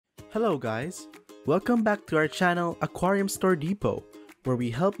Hello guys! Welcome back to our channel Aquarium Store Depot, where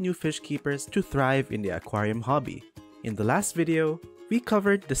we help new fish keepers to thrive in the aquarium hobby. In the last video, we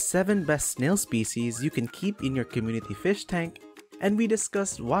covered the 7 best snail species you can keep in your community fish tank, and we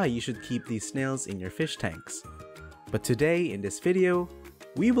discussed why you should keep these snails in your fish tanks. But today, in this video,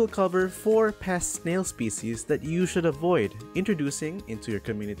 we will cover 4 pest snail species that you should avoid introducing into your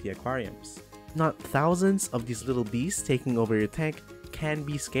community aquariums. Not thousands of these little beasts taking over your tank can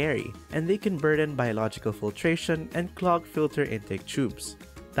be scary, and they can burden biological filtration and clog filter intake tubes.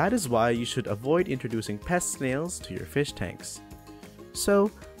 That is why you should avoid introducing pest snails to your fish tanks.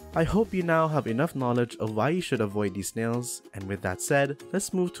 So, I hope you now have enough knowledge of why you should avoid these snails, and with that said,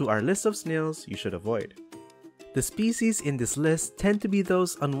 let's move to our list of snails you should avoid. The species in this list tend to be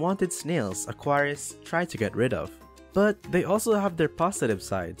those unwanted snails aquarists try to get rid of. But they also have their positive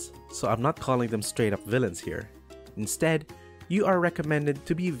sides, so I'm not calling them straight up villains here. Instead, you are recommended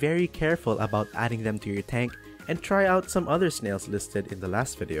to be very careful about adding them to your tank and try out some other snails listed in the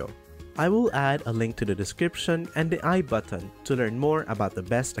last video. I will add a link to the description and the I button to learn more about the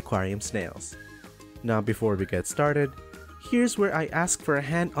best aquarium snails. Now before we get started, here's where I ask for a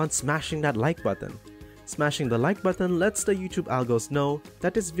hand on smashing that like button. Smashing the like button lets the YouTube algos know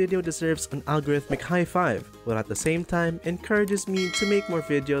that this video deserves an algorithmic high five, while at the same time encourages me to make more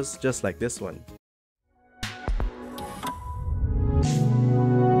videos just like this one.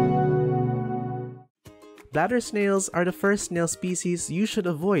 Bladder snails are the first snail species you should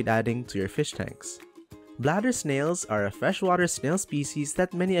avoid adding to your fish tanks. Bladder snails are a freshwater snail species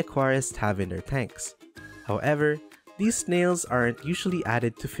that many aquarists have in their tanks. However, these snails aren't usually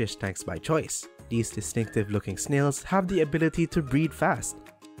added to fish tanks by choice. These distinctive looking snails have the ability to breed fast,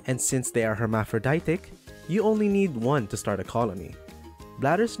 and since they are hermaphroditic, you only need one to start a colony.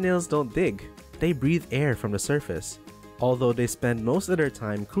 Bladder snails don't dig, they breathe air from the surface, although they spend most of their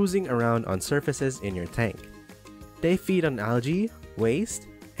time cruising around on surfaces in your tank. They feed on algae, waste,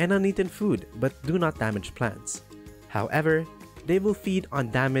 and uneaten food but do not damage plants. However, they will feed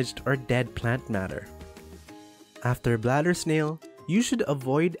on damaged or dead plant matter. After bladder snail, you should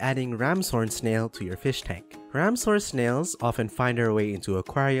avoid adding Ramshorn Snail to your fish tank. Ramshorn snails often find their way into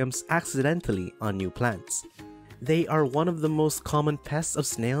aquariums accidentally on new plants. They are one of the most common pests of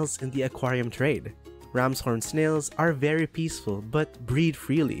snails in the aquarium trade. Ramshorn snails are very peaceful but breed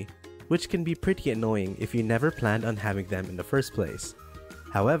freely, which can be pretty annoying if you never planned on having them in the first place.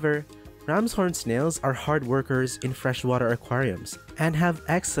 However, Ramshorn snails are hard workers in freshwater aquariums and have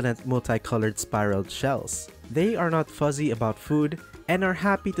excellent multicolored spiraled shells. They are not fuzzy about food and are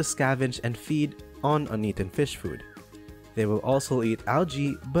happy to scavenge and feed on uneaten fish food. They will also eat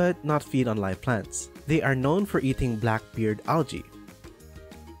algae but not feed on live plants. They are known for eating blackbeard algae.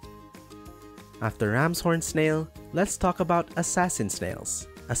 After Ramshorn snail, let's talk about assassin snails.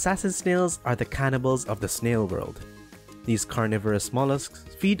 Assassin snails are the cannibals of the snail world. These carnivorous mollusks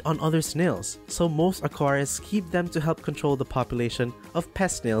feed on other snails, so most aquarists keep them to help control the population of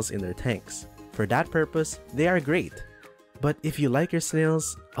pest snails in their tanks. For that purpose, they are great. But if you like your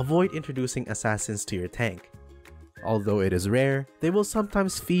snails, avoid introducing assassins to your tank. Although it is rare, they will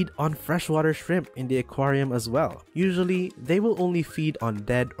sometimes feed on freshwater shrimp in the aquarium as well. Usually, they will only feed on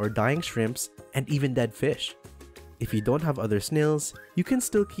dead or dying shrimps and even dead fish. If you don't have other snails, you can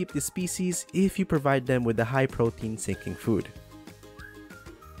still keep this species if you provide them with a high-protein sinking food.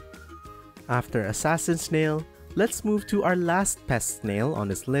 After assassin snail, let's move to our last pest snail on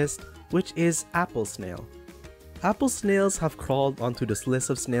this list, which is apple snail. Apple snails have crawled onto this list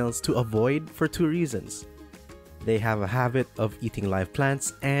of snails to avoid for 2 reasons. They have a habit of eating live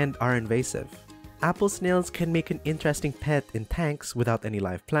plants and are invasive. Apple snails can make an interesting pet in tanks without any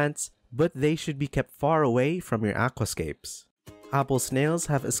live plants, but they should be kept far away from your aquascapes. Apple snails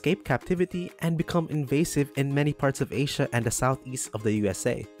have escaped captivity and become invasive in many parts of Asia and the southeast of the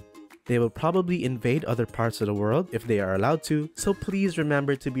USA. They will probably invade other parts of the world if they are allowed to, so please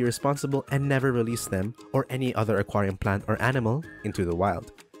remember to be responsible and never release them or any other aquarium plant or animal into the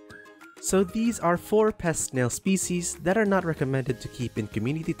wild. So these are 4 pest snail species that are not recommended to keep in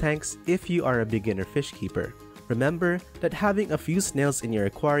community tanks if you are a beginner fish keeper. Remember that having a few snails in your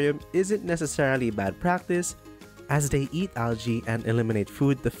aquarium isn't necessarily bad practice, as they eat algae and eliminate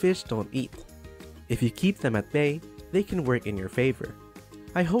food the fish don't eat. If you keep them at bay, they can work in your favor.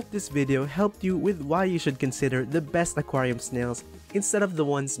 I hope this video helped you with why you should consider the best aquarium snails instead of the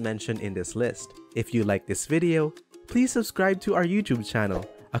ones mentioned in this list. If you like this video, please subscribe to our YouTube channel,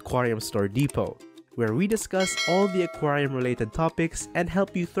 Aquarium Store Depot, where we discuss all the aquarium related topics and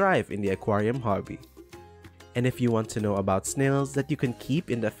help you thrive in the aquarium hobby. And if you want to know about snails that you can keep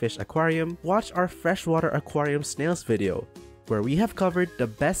in the fish aquarium, watch our freshwater aquarium snails video, where we have covered the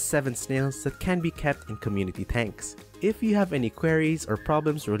best 7 snails that can be kept in community tanks. If you have any queries or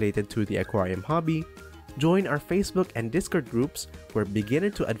problems related to the aquarium hobby, join our Facebook and Discord groups where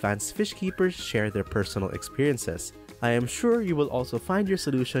beginner to advanced fish keepers share their personal experiences. I am sure you will also find your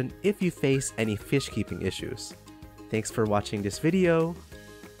solution if you face any fish keeping issues. Thanks for watching this video.